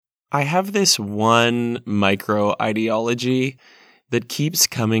I have this one micro ideology that keeps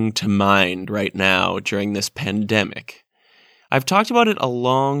coming to mind right now during this pandemic. I've talked about it a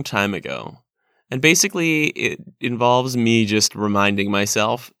long time ago, and basically it involves me just reminding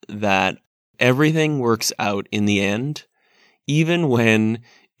myself that everything works out in the end, even when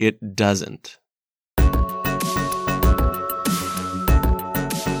it doesn't.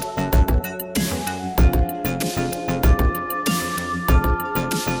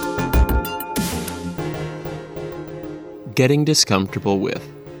 Getting discomfortable with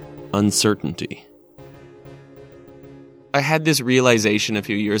uncertainty. I had this realization a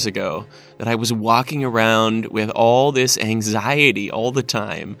few years ago that I was walking around with all this anxiety all the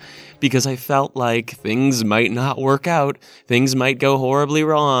time because I felt like things might not work out, things might go horribly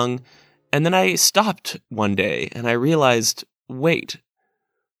wrong. And then I stopped one day and I realized, wait,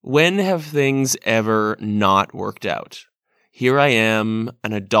 when have things ever not worked out? Here I am,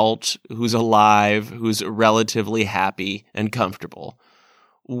 an adult who's alive, who's relatively happy and comfortable.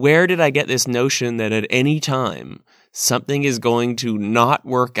 Where did I get this notion that at any time something is going to not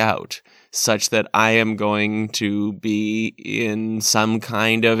work out such that I am going to be in some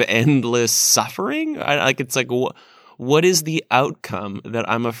kind of endless suffering? What is the outcome that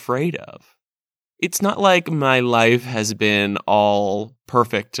I'm afraid of? It's not like my life has been all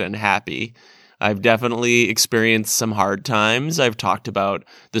perfect and happy. I've definitely experienced some hard times. I've talked about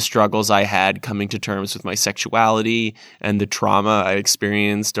the struggles I had coming to terms with my sexuality and the trauma I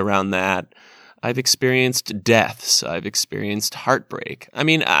experienced around that. I've experienced deaths. I've experienced heartbreak. I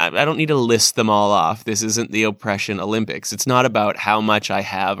mean, I don't need to list them all off. This isn't the Oppression Olympics. It's not about how much I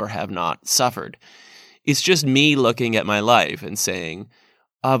have or have not suffered. It's just me looking at my life and saying,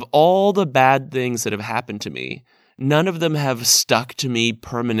 of all the bad things that have happened to me, none of them have stuck to me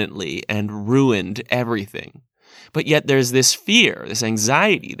permanently and ruined everything. But yet there's this fear, this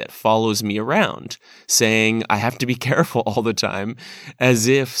anxiety that follows me around, saying I have to be careful all the time, as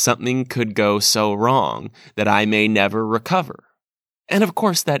if something could go so wrong that I may never recover. And of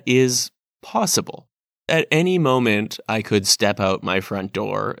course that is possible. At any moment, I could step out my front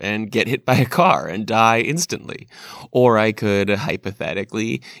door and get hit by a car and die instantly. Or I could,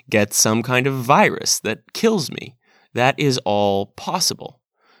 hypothetically, get some kind of virus that kills me. That is all possible.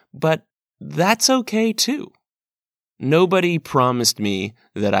 But that's okay too. Nobody promised me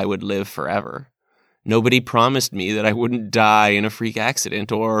that I would live forever. Nobody promised me that I wouldn't die in a freak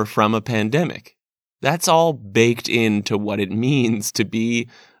accident or from a pandemic. That's all baked into what it means to be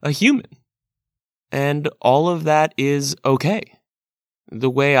a human. And all of that is okay. The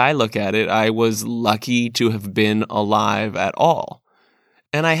way I look at it, I was lucky to have been alive at all.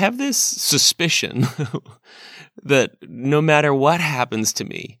 And I have this suspicion that no matter what happens to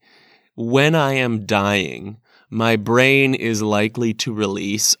me, when I am dying, my brain is likely to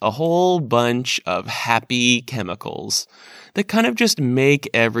release a whole bunch of happy chemicals that kind of just make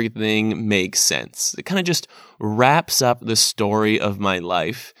everything make sense. It kind of just wraps up the story of my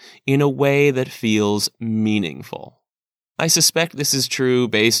life in a way that feels meaningful. I suspect this is true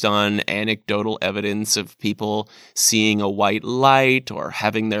based on anecdotal evidence of people seeing a white light or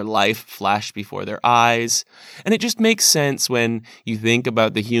having their life flash before their eyes. And it just makes sense when you think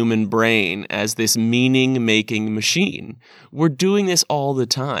about the human brain as this meaning-making machine. We're doing this all the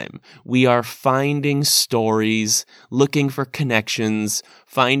time. We are finding stories, looking for connections,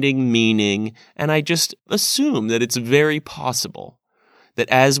 finding meaning, and I just assume that it's very possible that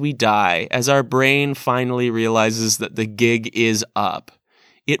as we die, as our brain finally realizes that the gig is up,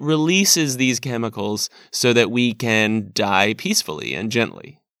 it releases these chemicals so that we can die peacefully and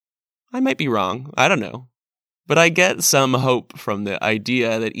gently. I might be wrong, I don't know. But I get some hope from the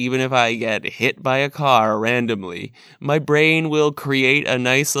idea that even if I get hit by a car randomly, my brain will create a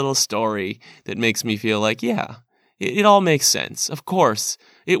nice little story that makes me feel like, yeah, it all makes sense. Of course,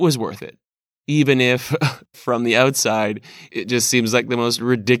 it was worth it. Even if, from the outside, it just seems like the most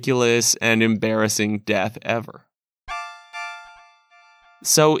ridiculous and embarrassing death ever.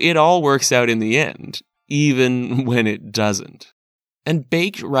 So it all works out in the end, even when it doesn't. And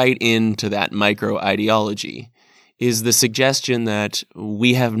baked right into that micro-ideology is the suggestion that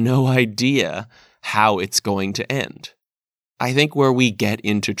we have no idea how it's going to end. I think where we get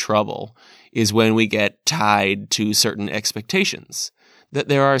into trouble is when we get tied to certain expectations. That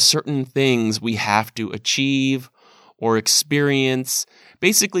there are certain things we have to achieve or experience.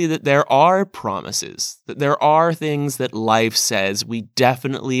 Basically, that there are promises, that there are things that life says we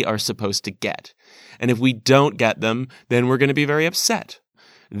definitely are supposed to get. And if we don't get them, then we're going to be very upset.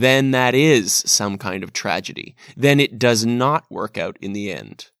 Then that is some kind of tragedy. Then it does not work out in the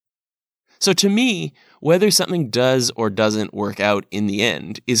end. So to me, Whether something does or doesn't work out in the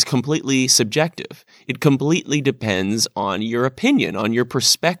end is completely subjective. It completely depends on your opinion, on your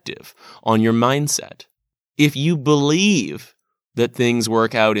perspective, on your mindset. If you believe that things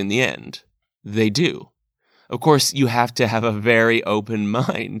work out in the end, they do. Of course, you have to have a very open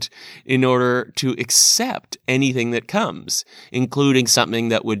mind in order to accept anything that comes, including something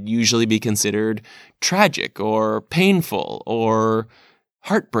that would usually be considered tragic or painful or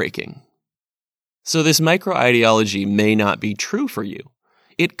heartbreaking. So this micro-ideology may not be true for you.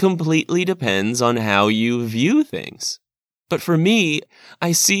 It completely depends on how you view things. But for me,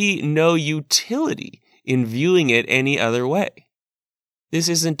 I see no utility in viewing it any other way. This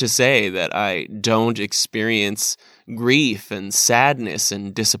isn't to say that I don't experience grief and sadness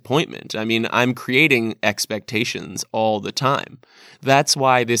and disappointment. I mean, I'm creating expectations all the time. That's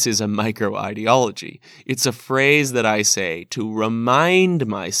why this is a micro-ideology. It's a phrase that I say to remind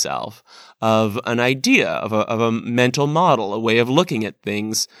myself of an idea, of a mental model, a way of looking at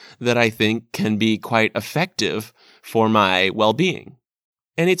things that I think can be quite effective for my well-being.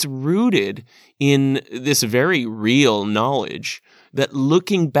 And it's rooted in this very real knowledge that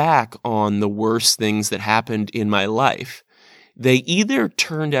looking back on the worst things that happened in my life, they either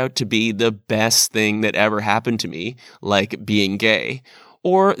turned out to be the best thing that ever happened to me, like being gay,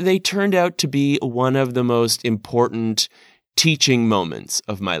 or they turned out to be one of the most important teaching moments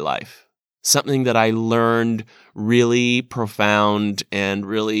of my life. Something that I learned really profound and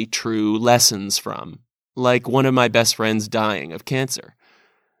really true lessons from, like one of my best friends dying of cancer.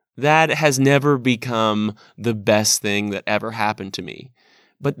 That has never become the best thing that ever happened to me.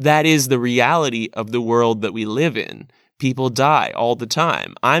 But that is the reality of the world that we live in. People die all the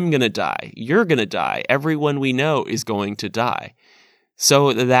time. I'm going to die. You're going to die. Everyone we know is going to die.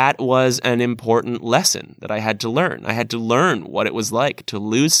 So that was an important lesson that I had to learn. I had to learn what it was like to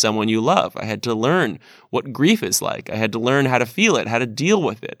lose someone you love. I had to learn what grief is like. I had to learn how to feel it, how to deal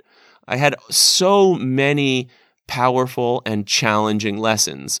with it. I had so many powerful and challenging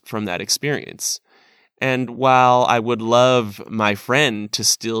lessons from that experience. And while I would love my friend to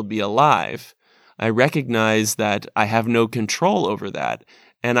still be alive, I recognize that I have no control over that.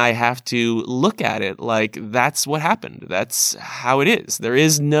 And I have to look at it like that's what happened. That's how it is. There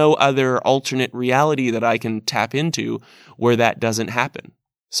is no other alternate reality that I can tap into where that doesn't happen.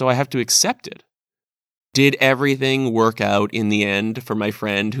 So I have to accept it. Did everything work out in the end for my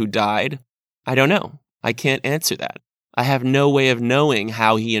friend who died? I don't know. I can't answer that. I have no way of knowing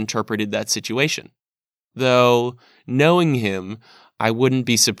how he interpreted that situation. Though, knowing him, I wouldn't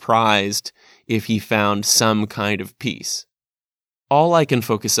be surprised if he found some kind of peace. All I can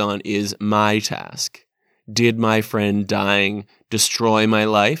focus on is my task. Did my friend dying destroy my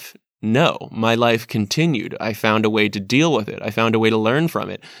life? No, my life continued. I found a way to deal with it. I found a way to learn from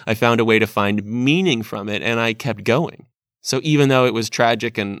it. I found a way to find meaning from it, and I kept going. So even though it was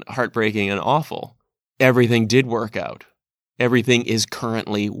tragic and heartbreaking and awful, everything did work out. Everything is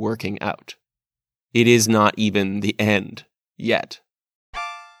currently working out. It is not even the end yet.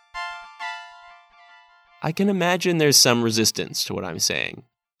 I can imagine there's some resistance to what I'm saying.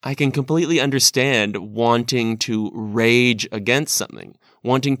 I can completely understand wanting to rage against something,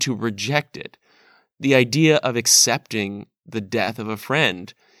 wanting to reject it. The idea of accepting the death of a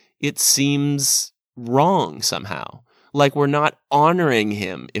friend, it seems wrong somehow. Like we're not honoring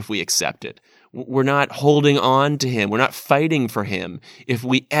him if we accept it. We're not holding on to him. We're not fighting for him if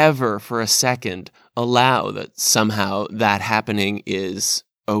we ever for a second allow that somehow that happening is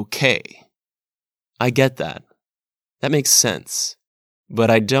okay. I get that. That makes sense.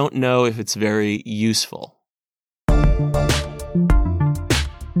 But I don't know if it's very useful.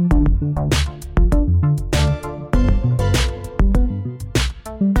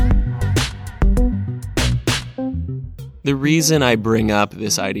 The reason I bring up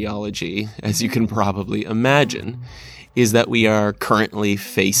this ideology, as you can probably imagine, is that we are currently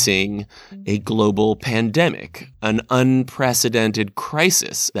facing a global pandemic, an unprecedented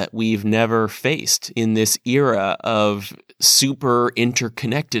crisis that we've never faced in this era of super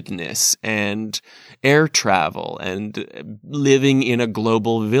interconnectedness and air travel and living in a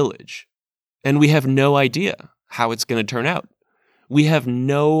global village. And we have no idea how it's going to turn out. We have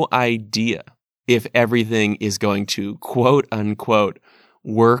no idea if everything is going to, quote unquote,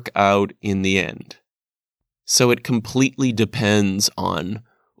 work out in the end. So it completely depends on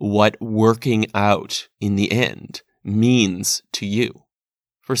what working out in the end means to you.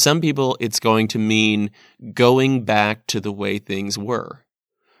 For some people, it's going to mean going back to the way things were.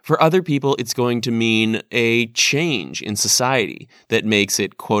 For other people, it's going to mean a change in society that makes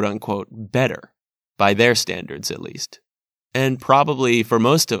it, quote unquote, better, by their standards at least. And probably for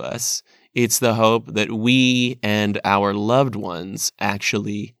most of us, It's the hope that we and our loved ones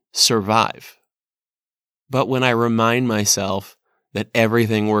actually survive. But when I remind myself that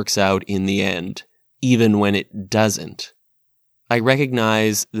everything works out in the end, even when it doesn't, I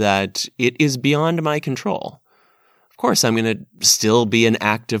recognize that it is beyond my control. Of course, I'm going to still be an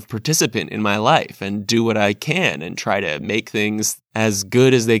active participant in my life and do what I can and try to make things as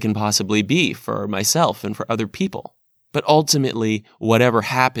good as they can possibly be for myself and for other people. But ultimately, whatever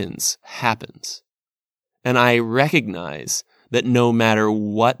happens, happens. And I recognize that no matter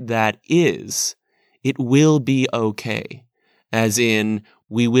what that is, it will be okay. As in,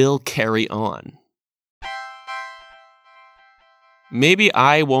 we will carry on. Maybe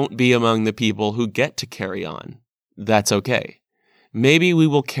I won't be among the people who get to carry on. That's okay. Maybe we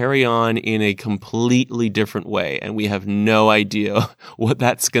will carry on in a completely different way, and we have no idea what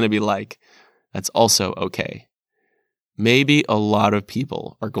that's going to be like. That's also okay. Maybe a lot of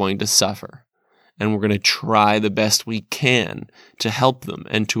people are going to suffer, and we're going to try the best we can to help them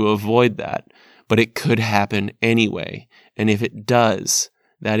and to avoid that. But it could happen anyway, and if it does,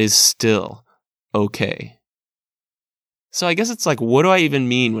 that is still okay. So I guess it's like, what do I even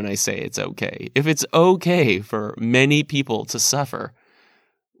mean when I say it's okay? If it's okay for many people to suffer,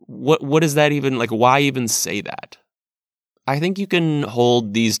 what is that even, like, why even say that? I think you can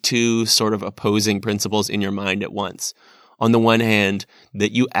hold these two sort of opposing principles in your mind at once. On the one hand,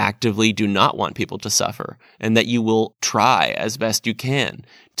 that you actively do not want people to suffer, and that you will try as best you can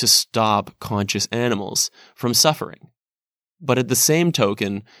to stop conscious animals from suffering. But at the same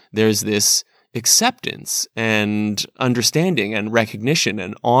token, there's this acceptance and understanding and recognition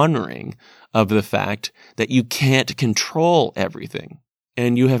and honoring of the fact that you can't control everything,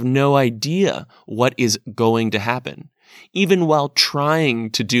 and you have no idea what is going to happen. Even while trying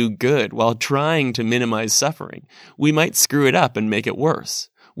to do good, while trying to minimize suffering, we might screw it up and make it worse.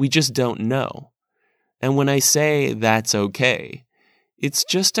 We just don't know. And when I say that's okay, it's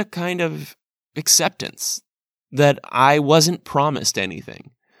just a kind of acceptance that I wasn't promised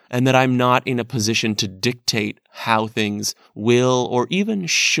anything, and that I'm not in a position to dictate how things will or even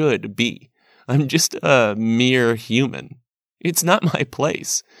should be. I'm just a mere human. It's not my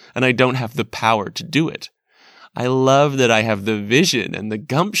place, and I don't have the power to do it. I love that I have the vision and the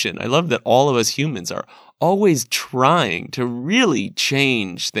gumption. I love that all of us humans are always trying to really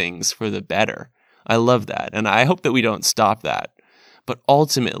change things for the better. I love that, and I hope that we don't stop that. But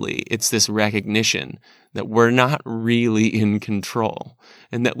ultimately, it's this recognition that we're not really in control,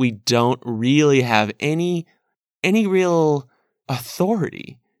 and that we don't really have any real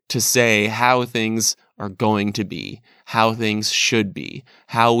authority to say how things are going to be, how things should be,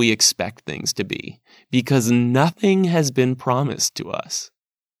 how we expect things to be, because nothing has been promised to us.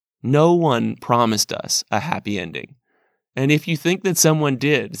 No one promised us a happy ending. And if you think that someone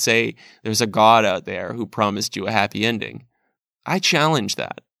did, say there's a God out there who promised you a happy ending, I challenge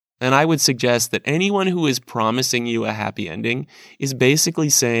that. And I would suggest that anyone who is promising you a happy ending is basically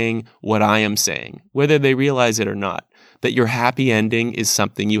saying what I am saying, whether they realize it or not, that your happy ending is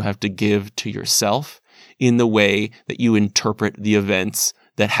something you have to give to yourself in the way that you interpret the events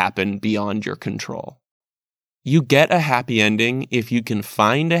that happen beyond your control. You get a happy ending if you can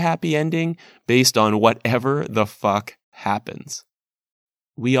find a happy ending based on whatever the fuck happens.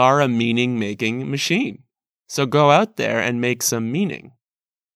 We are a meaning-making machine. So go out there and make some meaning.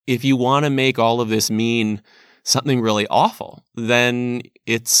 If you want to make all of this mean something really awful, then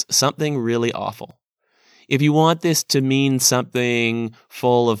it's something really awful. If you want this to mean something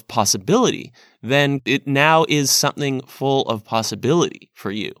full of possibility, then it now is something full of possibility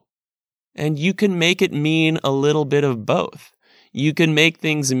for you. And you can make it mean a little bit of both. You can make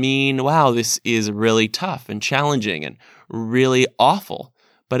things mean, wow, this is really tough and challenging and really awful,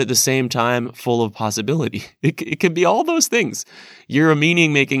 but at the same time, full of possibility. It can be all those things. You're a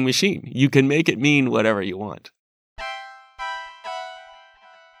meaning-making machine. You can make it mean whatever you want.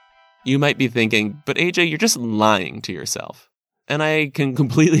 You might be thinking, but AJ, you're just lying to yourself. And I can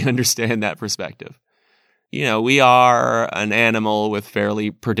completely understand that perspective. You know, we are an animal with fairly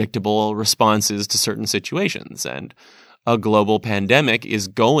predictable responses to certain situations, and a global pandemic is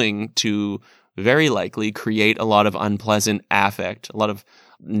going to very likely create a lot of unpleasant affect, a lot of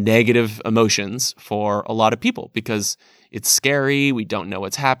negative emotions for a lot of people because it's scary. We don't know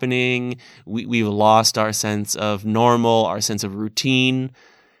what's happening. We've lost our sense of normal, our sense of routine.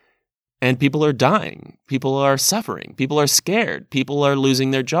 And people are dying. People are suffering. People are scared. People are losing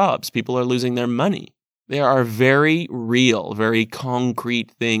their jobs. People are losing their money. There are very real, very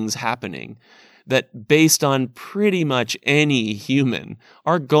concrete things happening that, based on pretty much any human,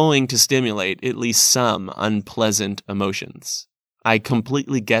 are going to stimulate at least some unpleasant emotions. I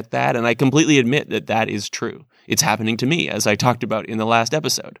completely get that, and I completely admit that that is true. It's happening to me, as I talked about in the last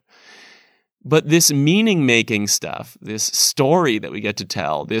episode. But this meaning-making stuff, this story that we get to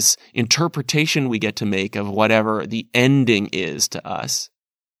tell, this interpretation we get to make of whatever the ending is to us,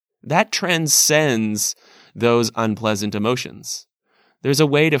 that transcends those unpleasant emotions. There's a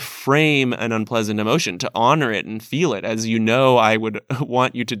way to frame an unpleasant emotion, to honor it and feel it, as you know I would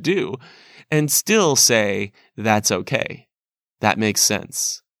want you to do, and still say, that's okay. That makes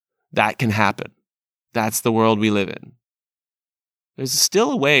sense. That can happen. That's the world we live in. There's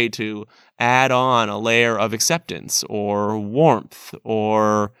still a way to add on a layer of acceptance or warmth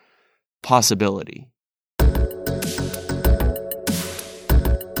or possibility.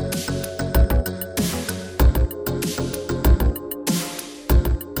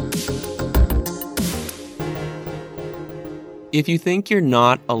 If you think you're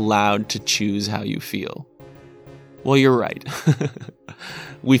not allowed to choose how you feel, well, you're right.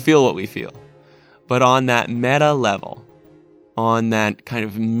 We feel what we feel. But on that meta level, on that kind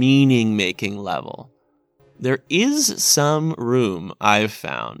of meaning-making level, there is some room, I've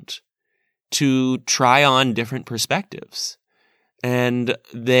found, to try on different perspectives. And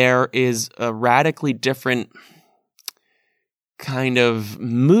there is a radically different kind of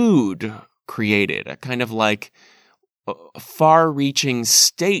mood created, a kind of like a far-reaching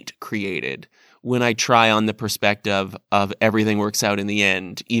state created when I try on the perspective of everything works out in the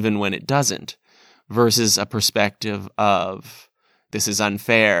end, even when it doesn't, versus a perspective of this is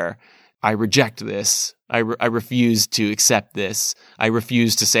unfair, I reject this, I refuse to accept this, I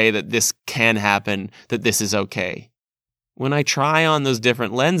refuse to say that this can happen, that this is okay. When I try on those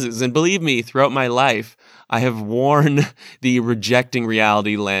different lenses, and believe me, throughout my life, I have worn the rejecting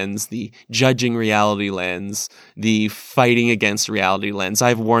reality lens, the judging reality lens, the fighting against reality lens.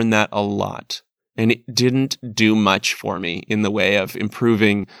 I've worn that a lot. And it didn't do much for me in the way of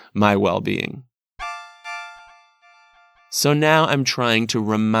improving my well-being. So now I'm trying to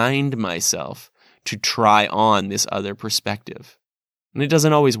remind myself to try on this other perspective. And it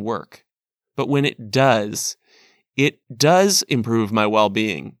doesn't always work. But when it does improve my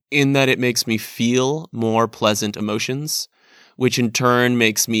well-being in that it makes me feel more pleasant emotions, which in turn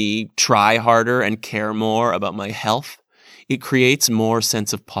makes me try harder and care more about my health. It creates more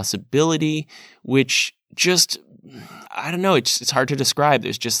sense of possibility, which just, I don't know, it's hard to describe.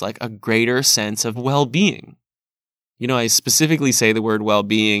 There's just like a greater sense of well-being. You know, I specifically say the word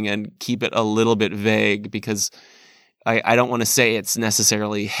well-being and keep it a little bit vague because I don't want to say it's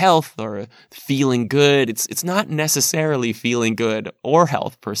necessarily health or feeling good. It's not necessarily feeling good or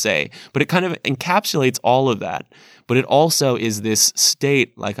health per se, but it kind of encapsulates all of that. But it also is this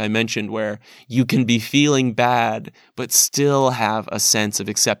state, like I mentioned, where you can be feeling bad, but still have a sense of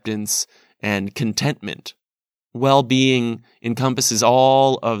acceptance and contentment. Well-being encompasses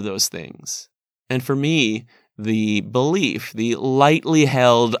all of those things. And for me, the belief, the lightly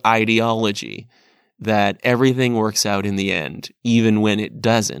held ideology that everything works out in the end, even when it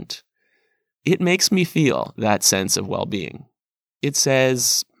doesn't, it makes me feel that sense of well-being. It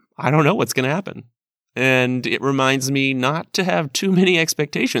says, I don't know what's going to happen. And it reminds me not to have too many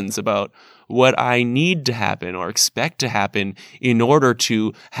expectations about what I need to happen or expect to happen in order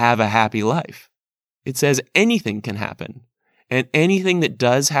to have a happy life. It says anything can happen, and anything that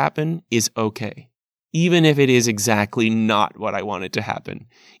does happen is okay. Even if it is exactly not what I want it to happen,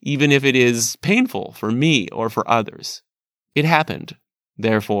 even if it is painful for me or for others. It happened.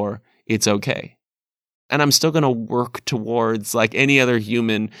 Therefore, it's okay. And I'm still going to work towards, like any other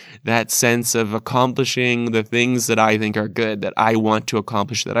human, that sense of accomplishing the things that I think are good, that I want to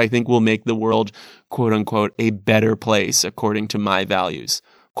accomplish, that I think will make the world, quote unquote, a better place according to my values.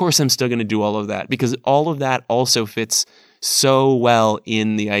 Of course, I'm still going to do all of that because all of that also fits so well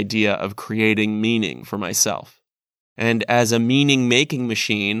in the idea of creating meaning for myself. And as a meaning-making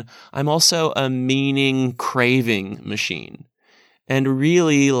machine, I'm also a meaning-craving machine. And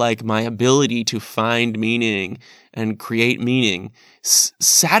really, like, my ability to find meaning and create meaning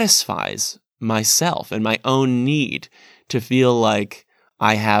satisfies myself and my own need to feel like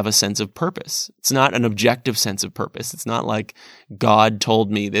I have a sense of purpose. It's not an objective sense of purpose. It's not like God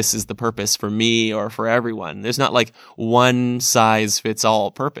told me this is the purpose for me or for everyone. There's not like one size fits all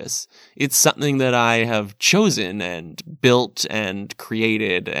purpose. It's something that I have chosen and built and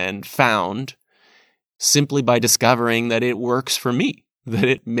created and found simply by discovering that it works for me, that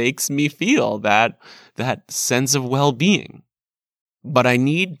it makes me feel that sense of well-being. But I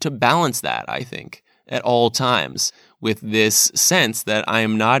need to balance that, I think, at all times with this sense that I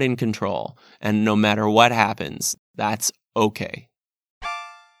am not in control, and no matter what happens, that's okay.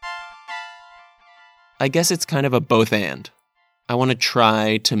 I guess it's kind of a both and. I want to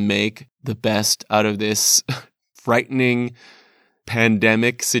try to make the best out of this frightening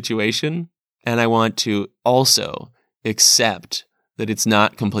pandemic situation. And I want to also accept that it's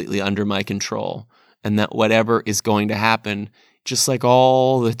not completely under my control and that whatever is going to happen, just like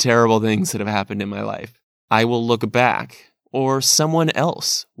all the terrible things that have happened in my life, I will look back, or someone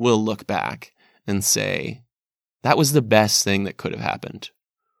else will look back and say, that was the best thing that could have happened.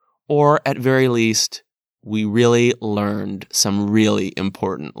 Or at very least, we really learned some really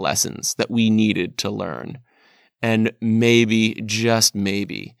important lessons that we needed to learn. And maybe, just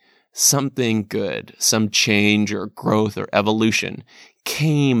maybe, something good, some change or growth or evolution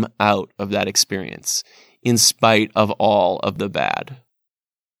came out of that experience in spite of all of the bad.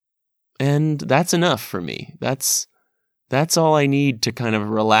 And that's enough for me. That's all I need to kind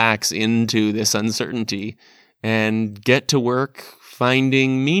of relax into this uncertainty and get to work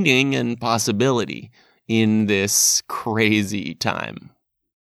finding meaning and possibility in this crazy time.